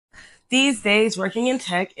These days, working in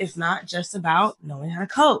tech is not just about knowing how to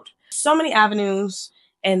code. So many avenues,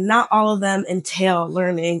 and not all of them entail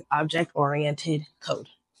learning object-oriented code.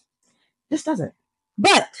 This doesn't.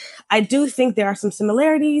 But I do think there are some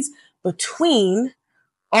similarities between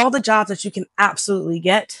all the jobs that you can absolutely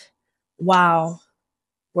get while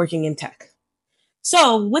working in tech.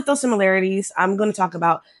 So, with those similarities, I'm going to talk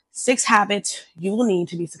about 6 habits you will need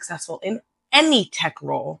to be successful in any tech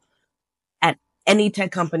role at any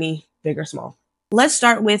tech company, big or small. Let's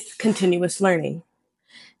start with continuous learning.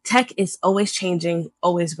 Tech is always changing,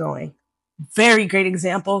 always growing. Very great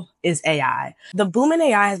example is AI. The boom in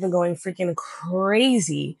AI has been going freaking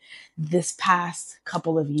crazy this past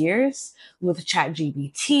couple of years with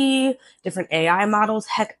ChatGPT, different AI models.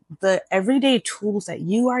 Heck, the everyday tools that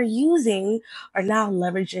you are using are now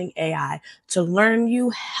leveraging AI to learn you,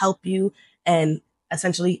 help you, and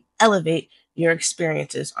essentially elevate your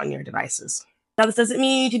experiences on your devices. Now, this doesn't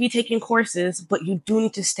mean you need to be taking courses, but you do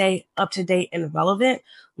need to stay up to date and relevant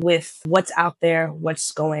with what's out there,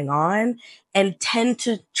 what's going on, and tend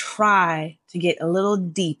to try to get a little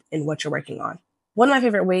deep in what you're working on. One of my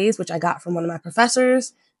favorite ways, which I got from one of my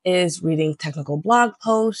professors, is reading technical blog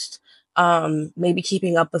posts, maybe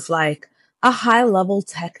keeping up with like a high level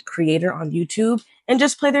tech creator on YouTube and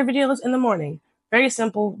just play their videos in the morning. Very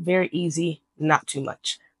simple, very easy, not too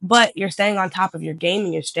much. But you're staying on top of your game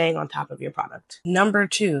and you're staying on top of your product. Number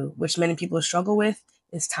 2, which many people struggle with,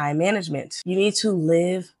 is time management. You need to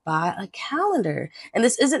live by a calendar. And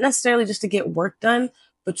this isn't necessarily just to get work done,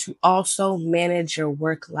 but to also manage your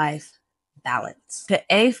work-life balance. To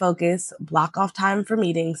A, focus, block off time for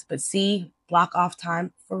meetings, but C, block off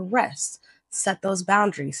time for rest. Set those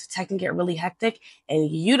boundaries. Tech can get really hectic and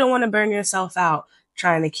you don't want to burn yourself out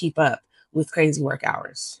trying to keep up with crazy work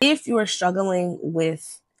hours. If you are struggling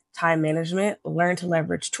with time management, learn to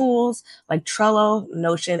leverage tools like Trello,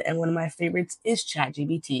 Notion, and one of my favorites is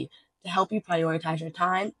ChatGPT to help you prioritize your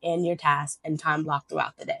time and your tasks and time block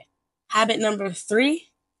throughout the day. Habit number 3,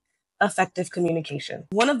 effective communication.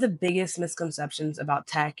 One of the biggest misconceptions about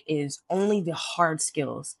tech is only the hard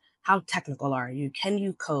skills. How technical are you? Can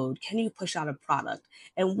you code? Can you push out a product?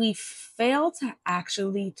 And we fail to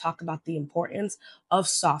actually talk about the importance of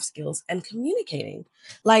soft skills and communicating.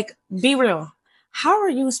 Like, be real. How are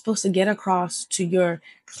you supposed to get across to your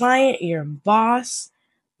client, your boss,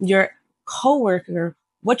 your coworker,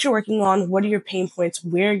 what you're working on, what are your pain points,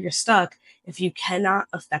 where you're stuck, if you cannot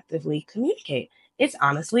effectively communicate? It's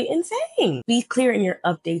honestly insane. Be clear in your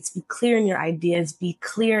updates, be clear in your ideas, be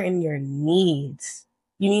clear in your needs.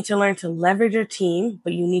 You need to learn to leverage your team,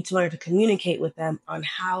 but you need to learn to communicate with them on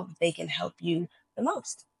how they can help you the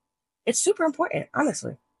most. It's super important,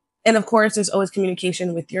 honestly. And of course, there's always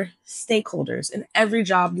communication with your stakeholders. In every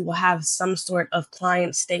job, you will have some sort of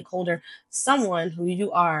client, stakeholder, someone who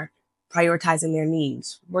you are prioritizing their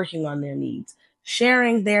needs, working on their needs,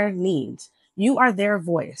 sharing their needs. You are their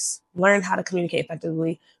voice. Learn how to communicate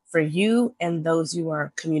effectively for you and those you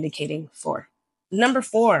are communicating for. Number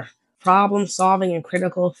 4, problem solving and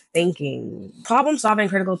critical thinking. Problem solving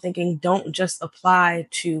and critical thinking don't just apply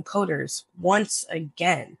to coders. Once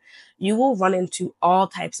again, you will run into all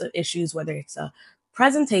types of issues, whether it's a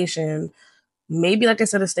presentation, maybe, like I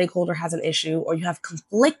said, a stakeholder has an issue, or you have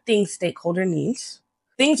conflicting stakeholder needs.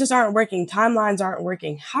 Things just aren't working. Timelines aren't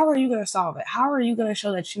working. How are you going to solve it? How are you going to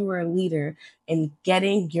show that you were a leader in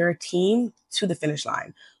getting your team to the finish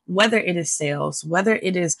line? Whether it is sales, whether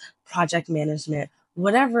it is project management,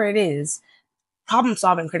 whatever it is, problem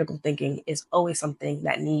solving, critical thinking is always something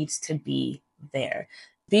that needs to be there.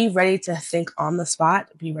 Be ready to think on the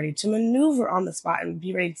spot, be ready to maneuver on the spot, and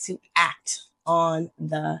be ready to act on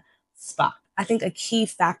the spot. I think a key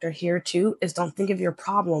factor here too is don't think of your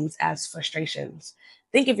problems as frustrations.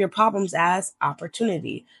 Think of your problems as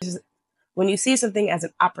opportunity. When you see something as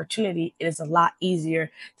an opportunity, it is a lot easier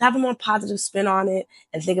to have a more positive spin on it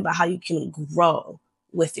and think about how you can grow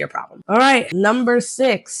with your problem. All right, number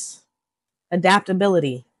 6,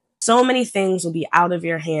 adaptability. So many things will be out of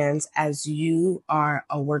your hands as you are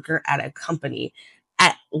a worker at a company.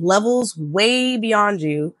 At levels way beyond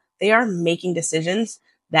you, they are making decisions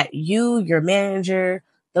that you, your manager,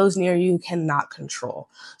 those near you cannot control.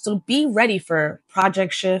 So be ready for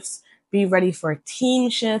project shifts, be ready for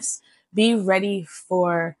team shifts, be ready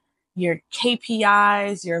for your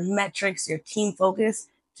KPIs, your metrics, your team focus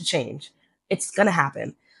to change. It's going to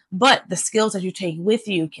happen. But the skills that you take with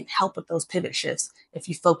you can help with those pivot shifts if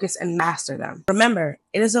you focus and master them. Remember,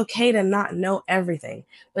 it is okay to not know everything,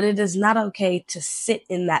 but it is not okay to sit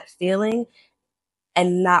in that feeling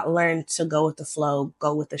and not learn to go with the flow,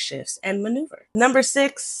 go with the shifts, and maneuver. Number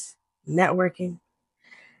 6, networking.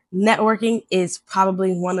 Networking is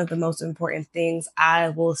probably one of the most important things I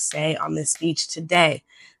will say on this speech today.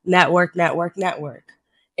 Network, network, network.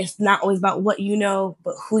 It's not always about what you know,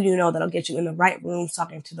 but who you know that'll get you in the right rooms,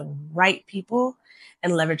 talking to the right people,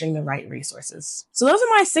 and leveraging the right resources. So those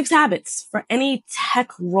are my 6 habits for any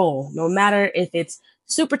tech role, no matter if it's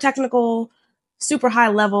super technical, super high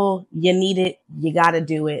level, you need it, you got to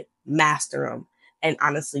do it, master them. And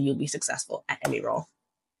honestly, you'll be successful at any role.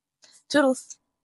 Toodles.